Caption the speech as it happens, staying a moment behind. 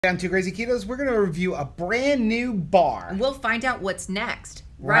On Two Crazy Ketos, we're going to review a brand new bar. And we'll find out what's next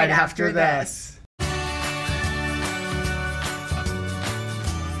right after this.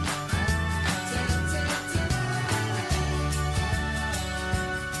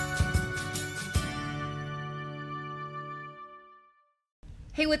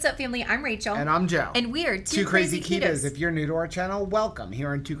 Hey, what's up, family? I'm Rachel. And I'm Joe. And we are Two Crazy Ketos. If you're new to our channel, welcome.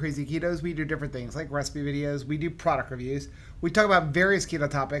 Here on Two Crazy Ketos, we do different things like recipe videos, we do product reviews, we talk about various keto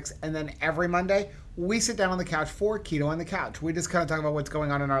topics, and then every Monday, we sit down on the couch for Keto on the Couch. We just kind of talk about what's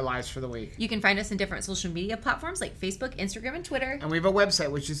going on in our lives for the week. You can find us in different social media platforms like Facebook, Instagram, and Twitter. And we have a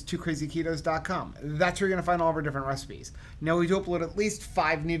website, which is twocrazyketos.com. That's where you're going to find all of our different recipes. Now, we do upload at least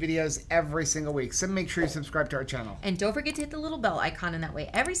 5 new videos every single week, so make sure you subscribe to our channel. And don't forget to hit the little bell icon, and that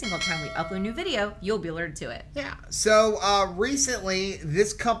way every single time we upload a new video, you'll be alerted to it. Yeah, so recently,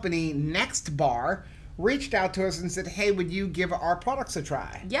 this company, NxtBar, reached out to us and said, hey, would you give our products a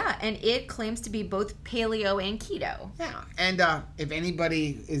try? Yeah, and it claims to be both paleo and keto. Yeah, and if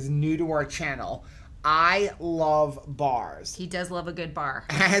anybody is new to our channel, I love bars. He does love a good bar.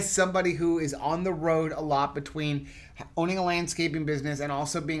 As somebody who is on the road a lot between owning a landscaping business and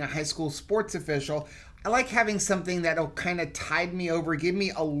also being a high school sports official, I like having something that'll kind of tide me over, give me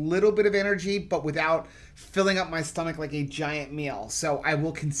a little bit of energy, but without filling up my stomach like a giant meal. So I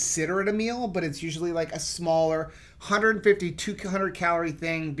will consider it a meal, but it's usually like a smaller 150, 200 calorie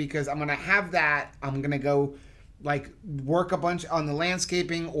thing because I'm going to have that. I'm going to go like work a bunch on the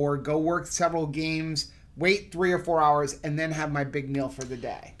landscaping or go work several games, wait 3 or 4 hours, and then have my big meal for the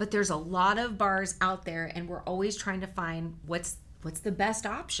day. But there's a lot of bars out there, and we're always trying to find what's the best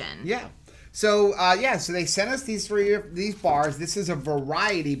option. Yeah. So, so they sent us these bars. This is a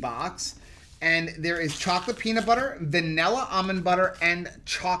variety box, and there is chocolate peanut butter, vanilla almond butter, and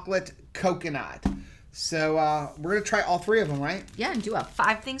chocolate coconut. So, we're going to try all 3 of them, right? Yeah, and do a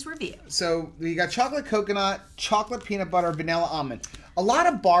 5 things review. So, you got chocolate coconut, chocolate peanut butter, vanilla almond. A lot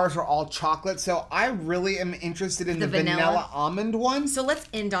of bars are all chocolate, so I really am interested in the vanilla almond one. So, let's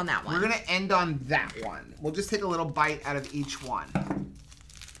end on that one. We're going to end on that one. We'll just take a little bite out of each one.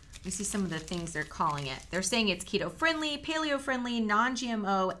 You see some of the things they're calling it. They're saying it's keto-friendly, paleo-friendly,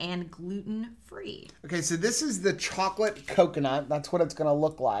 non-GMO, and gluten-free. Okay, so this is the chocolate coconut. That's what it's going to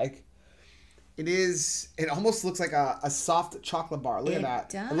look like. It almost looks like a soft chocolate bar. Look at that.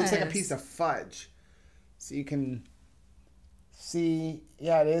 Does. It looks like a piece of fudge. So you can see,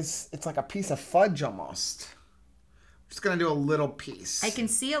 yeah, it is. It's like a piece of fudge almost. I'm just going to do a little piece. I can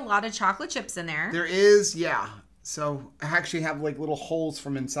see a lot of chocolate chips in there. There is, yeah. So I actually have like little holes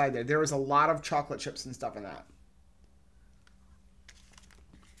from inside there. There is a lot of chocolate chips and stuff in that.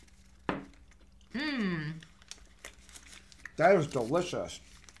 Mmm. That is delicious.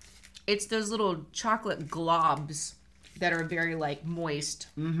 It's those little chocolate globs that are very like moist.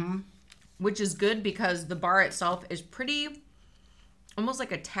 Mm-hmm. Which is good because the bar itself is pretty, almost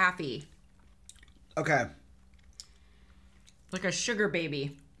like a taffy. Okay. Like a sugar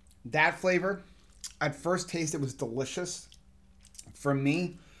baby. That flavor, at first taste, it was delicious. For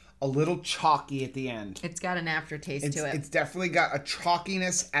me, a little chalky at the end. It's got an aftertaste to it. It's definitely got a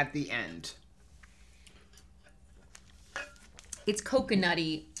chalkiness at the end. It's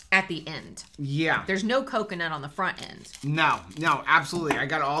coconutty at the end. Yeah. There's no coconut on the front end. No, absolutely. I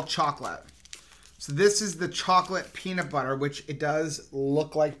got all chocolate. So this is the chocolate peanut butter, which it does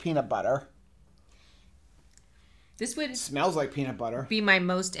look like peanut butter. This would smells like peanut butter. Be my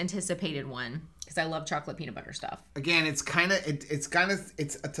most anticipated one because I love chocolate peanut butter stuff. Again, it's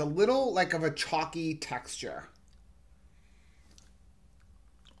a little like of a chalky texture.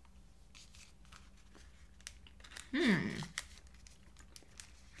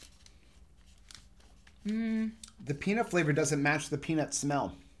 The peanut flavor doesn't match the peanut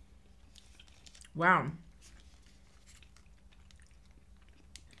smell. Wow.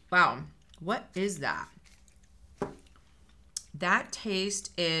 Wow. What is that? That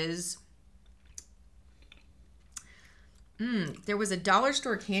taste is... There was a dollar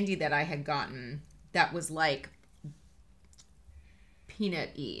store candy that I had gotten that was like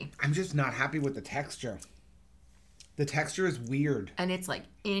peanut-y. I'm just not happy with the texture. The texture is weird. And it's like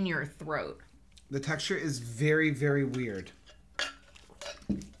in your throat. The texture is very, very weird.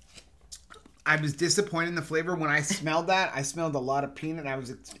 I was disappointed in the flavor. When I smelled that, I smelled a lot of peanut. I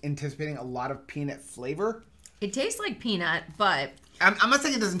was anticipating a lot of peanut flavor. It tastes like peanut, but... I'm not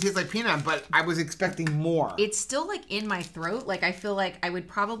saying it doesn't taste like peanut, but I was expecting more. It's still like in my throat. Like I feel like I would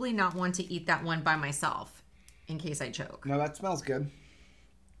probably not want to eat that one by myself in case I choke. No, that smells good.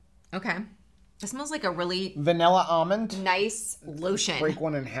 Okay. It smells like a really vanilla almond. Nice lotion. Break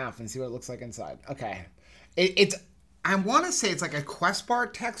one in half and see what it looks like inside. Okay. It's I want to say it's like a Quest bar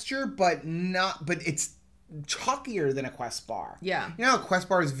texture, but it's chalkier than a Quest bar. Yeah. You know, a Quest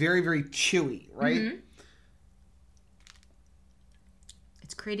bar is very, very chewy, right? Mm-hmm.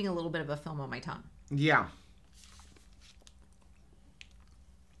 It's creating a little bit of a film on my tongue. Yeah.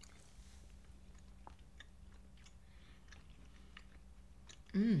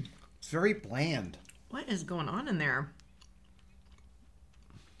 It's very bland. What is going on in there?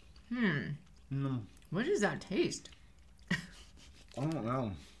 What does that taste? I don't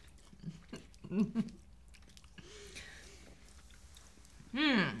know.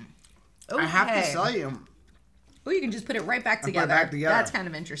 Okay. I have to tell you. Oh, you can just put it right back together. back together. That's kind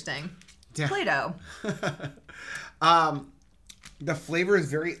of interesting. Yeah. Play-Doh. The flavor is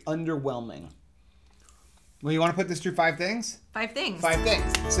very underwhelming. Well, you want to put this through 5 things? 5 things. 5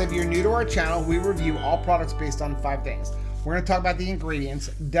 things. So if you're new to our channel, we review all products based on 5 things. We're going to talk about the ingredients.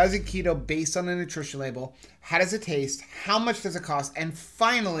 Does it keto based on the nutrition label? How does it taste? How much does it cost? And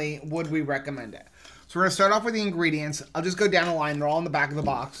finally, would we recommend it? So we're going to start off with the ingredients. I'll just go down the line. They're all in the back of the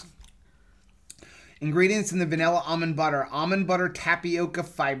box. Ingredients in the vanilla almond butter, tapioca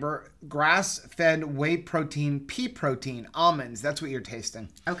fiber, grass-fed whey protein, pea protein, almonds. That's what you're tasting.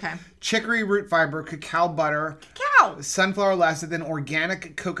 Okay. Chicory root fiber, cacao butter, sunflower lecithin,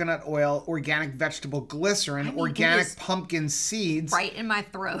 organic coconut oil, organic vegetable glycerin, organic pumpkin seeds, Right in my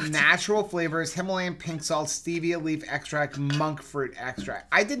throat. natural flavors, Himalayan pink salt, stevia leaf extract, monk fruit extract.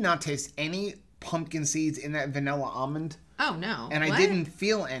 I did not taste any pumpkin seeds in that vanilla almond. Oh, no. And I didn't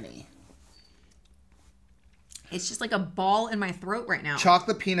feel any. It's just like a ball in my throat right now.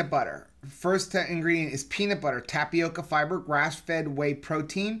 Chocolate peanut butter. First ingredient is peanut butter, tapioca fiber, grass-fed whey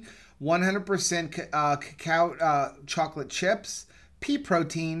protein, 100% cacao chocolate chips, pea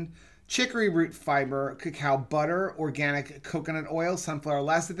protein, chicory root fiber, cacao butter, organic coconut oil, sunflower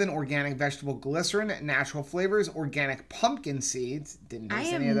lecithin, organic vegetable glycerin, natural flavors, organic pumpkin seeds. Didn't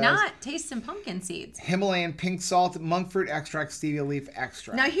taste any of those. I am not tasting pumpkin seeds. Himalayan pink salt, monk fruit extract, stevia leaf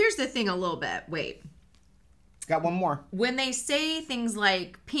extract. Now, here's the thing a little bit. Wait. Got one more. When they say things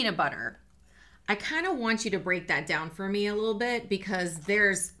like peanut butter, I kind of want you to break that down for me a little bit because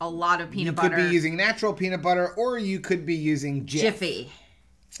there's a lot of peanut butter. You could be using natural peanut butter or you could be using Jiffy.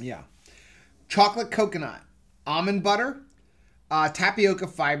 Yeah. Chocolate coconut, almond butter, tapioca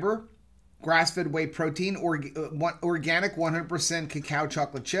fiber, grass-fed whey protein, organic 100% cacao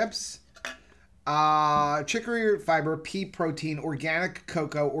chocolate chips, chicory root fiber, pea protein, organic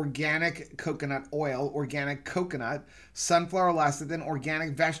cocoa, organic coconut oil, organic coconut, sunflower lecithin,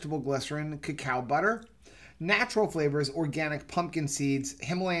 organic vegetable glycerin, cacao butter, natural flavors, organic pumpkin seeds,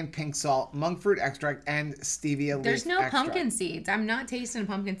 Himalayan pink salt, monk fruit extract, and stevia leaf There's no extract. pumpkin seeds. I'm not tasting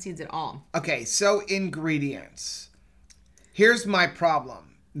pumpkin seeds at all. Okay, so ingredients. Here's my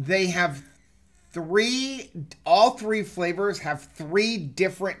problem. They have all 3 flavors have 3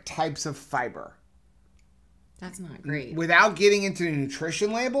 different types of fiber. That's not great. Without getting into the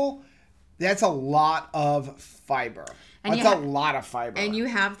nutrition label, that's a lot of fiber. That's a lot of fiber. And you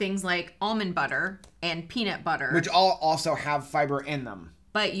have things like almond butter and peanut butter. Which all also have fiber in them.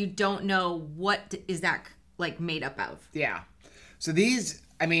 But you don't know what is that like made up of. Yeah. So these,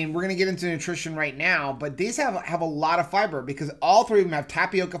 I mean, we're going to get into nutrition right now, but these have a lot of fiber because all 3 of them have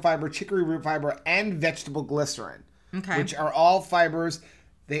tapioca fiber, chicory root fiber, and vegetable glycerin. Okay. Which are all fibers.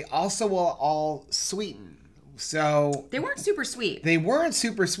 They also will all sweeten. So they weren't super sweet. They weren't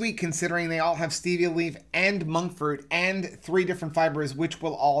super sweet considering they all have stevia leaf and monk fruit and 3 different fibers, which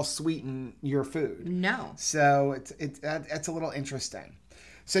will all sweeten your food. No. So it's a little interesting.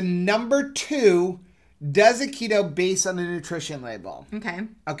 So number 2, does a keto based on the nutrition label? Okay.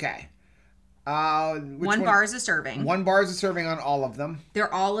 Okay. One bar is a serving. 1 bar is a serving on all of them.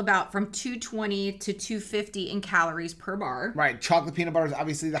 They're all about from 220 to 250 in calories per bar. Right. Chocolate peanut butter is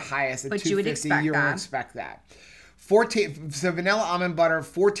obviously the highest at 250. You would expect You're going to expect that. 14. So vanilla almond butter,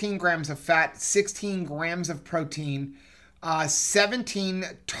 14 grams of fat, 16 grams of protein, 17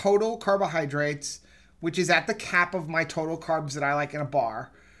 total carbohydrates, which is at the cap of my total carbs that I like in a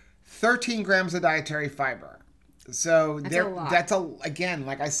bar. 13 grams of dietary fiber. So that's again,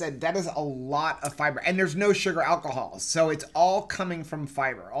 like I said, that is a lot of fiber, and there's no sugar alcohol, so it's all coming from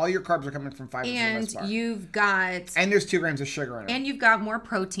fiber. All your carbs are coming from fiber. And there's 2 grams of sugar in it. And you've got more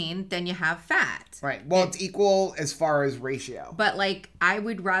protein than you have fat. Right. Well, it's equal as far as ratio. But like, I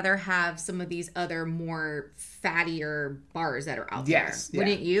would rather have some of these other more fattier bars that are out there. Yes.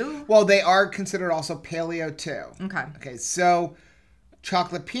 Wouldn't you? Well, they are considered also paleo too. Okay. Okay. So,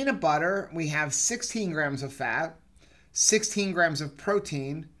 chocolate peanut butter, we have 16 grams of fat, 16 grams of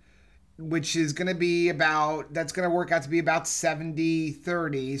protein, which is going to be that's going to work out to be about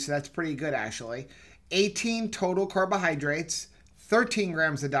 70-30. So that's pretty good actually. 18 total carbohydrates, 13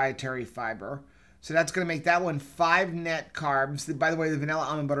 grams of dietary fiber. So that's going to make that one 5 net carbs. By the way, the vanilla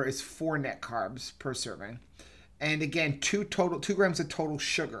almond butter is 4 net carbs per serving. And again, 2 grams of total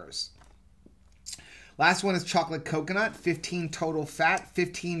sugars. Last one is chocolate coconut, 15 total fat,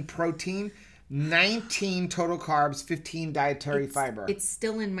 15 protein, 19 total carbs, 15 dietary fiber. It's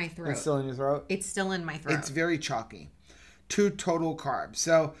still in my throat. It's still in your throat? It's still in my throat. It's very chalky. 2 total carbs.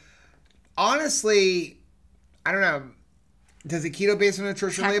 So honestly, I don't know. Does a keto-based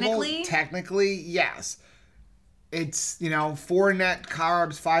nutrition label? Technically, yes. It's, 4 net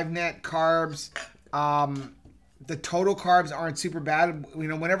carbs, 5 net carbs. The total carbs aren't super bad.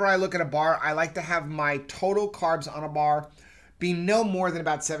 Whenever I look at a bar, I like to have my total carbs on a bar be no more than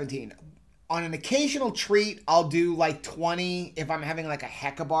about 17. On an occasional treat, I'll do like 20 if I'm having like a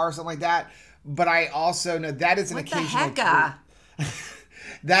Hecka bar or something like that. But I also know that is an occasional treat.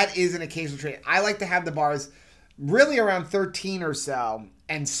 That is an occasional treat. I like to have the bars really around 13 or so,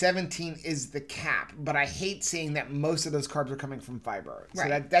 and 17 is the cap. But I hate seeing that most of those carbs are coming from fiber.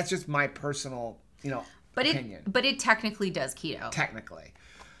 So that's just my personal, opinion. But it technically does keto. Technically.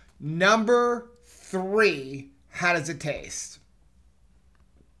 Number 3, how does it taste?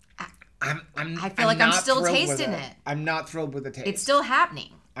 I feel like I'm still tasting it. I'm not thrilled with the taste. It's still happening.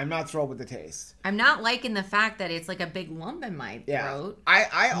 I'm not thrilled with the taste. I'm not liking the fact that it's like a big lump in my throat. I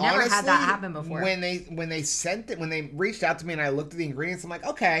never honestly had that happen before. When they reached out to me and I looked at the ingredients, I'm like,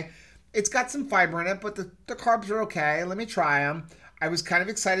 okay, it's got some fiber in it, but the carbs are okay. Let me try them. I was kind of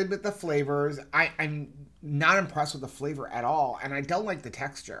excited with the flavors. I'm not impressed with the flavor at all, and I don't like the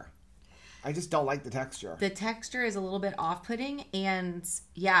texture. I just don't like the texture. The texture is a little bit off-putting, and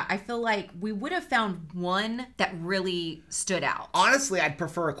I feel like we would have found one that really stood out. Honestly, I'd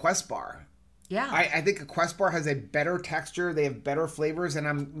prefer a Quest bar. Yeah. I think a Quest bar has a better texture. They have better flavors, and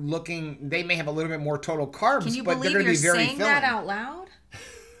they may have a little bit more total carbs, but they're going to be very filling. Can you believe you're saying that out loud?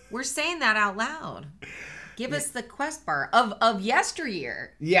 We're saying that out loud. Give us the Quest bar of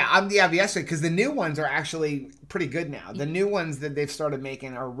yesteryear. Yeah, yesterday, because the new ones are actually pretty good now. The new ones that they've started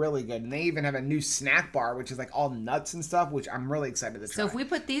making are really good. And they even have a new snack bar, which is like all nuts and stuff, which I'm really excited to try. So if we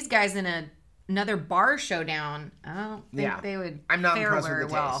put these guys in another bar showdown, I don't think they would fare very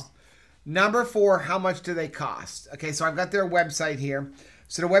well. Number 4, how much do they cost? Okay, so I've got their website here.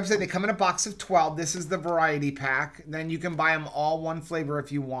 So the website, they come in a box of 12. This is the variety pack. Then you can buy them all one flavor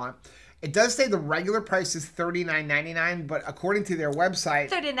if you want. It does say the regular price is $39.99, but according to their website,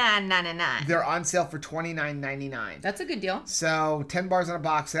 $39.99. They're on sale for $29.99. That's a good deal. So 10 bars in a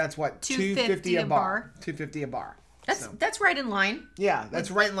box. So that's what, $2.50 a bar. $2.50 a bar. That's right in line. Yeah, that's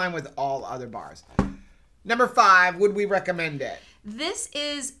right in line with all other bars. Number 5, would we recommend it? This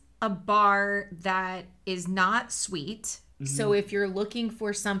is a bar that is not sweet. Mm-hmm. So if you're looking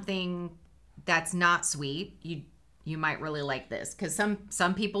for something that's not sweet, you might really like this, because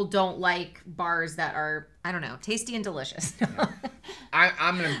some people don't like bars that are, I don't know, tasty and delicious.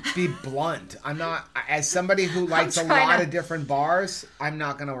 I'm going to be blunt. I'm not, as somebody who likes a lot of different bars, I'm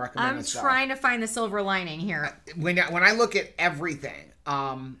not going to recommend this bar. I'm trying to find the silver lining here. When I look at everything,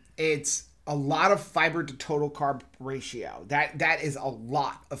 it's a lot of fiber to total carb ratio. That is a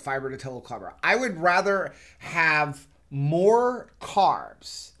lot of fiber to total carb. I would rather have more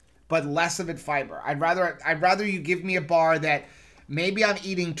carbs but less of it fiber. I'd rather you give me a bar that maybe I'm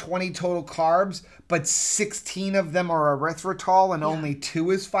eating 20 total carbs, but 16 of them are erythritol and only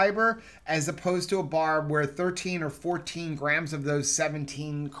 2 is fiber, as opposed to a bar where 13 or 14 grams of those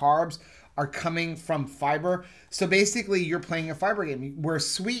 17 carbs are coming from fiber. So basically, you're playing a fiber game. We're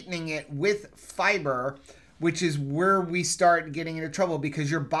sweetening it with fiber, which is where we start getting into trouble,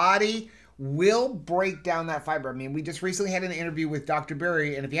 because your body will break down that fiber. I mean, we just recently had an interview with Dr.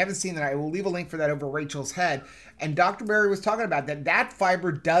 Berry, and if you haven't seen that, I will leave a link for that over Rachel's head. And Dr. Berry was talking about that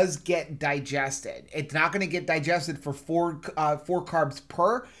fiber does get digested. It's not going to get digested for 4 carbs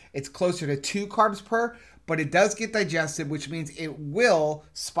per. It's closer to 2 carbs per, but it does get digested, which means it will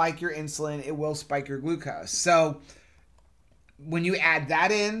spike your insulin. It will spike your glucose. So when you add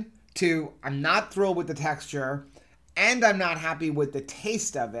that in to, I'm not thrilled with the texture, and I'm not happy with the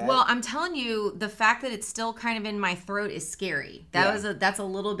taste of it. Well, I'm telling you, the fact that it's still kind of in my throat is scary. That's a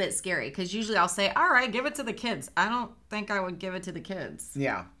little bit scary, because usually I'll say, all right, give it to the kids. I don't think I would give it to the kids.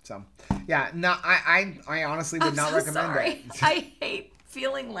 Yeah. So, yeah. No, I honestly would not recommend it. I hate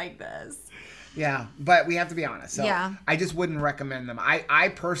feeling like this. Yeah, but we have to be honest. So I just wouldn't recommend them.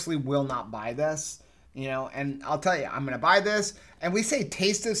 I personally will not buy this. And I'll tell you, I'm going to buy this. And we say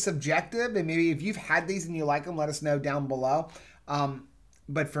taste is subjective. And maybe if you've had these and you like them, let us know down below.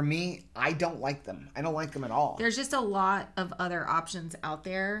 But for me, I don't like them. I don't like them at all. There's just a lot of other options out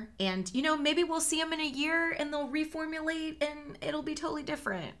there. And, you know, maybe we'll see them in a year and they'll reformulate and it'll be totally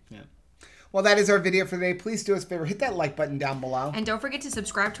different. Yeah. Well, that is our video for today. Please do us a favor. Hit that like button down below. And don't forget to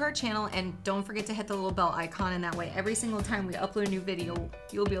subscribe to our channel. And don't forget to hit the little bell icon. And that way, every single time we upload a new video,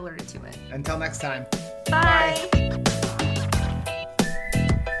 you'll be alerted to it. Until next time. Bye.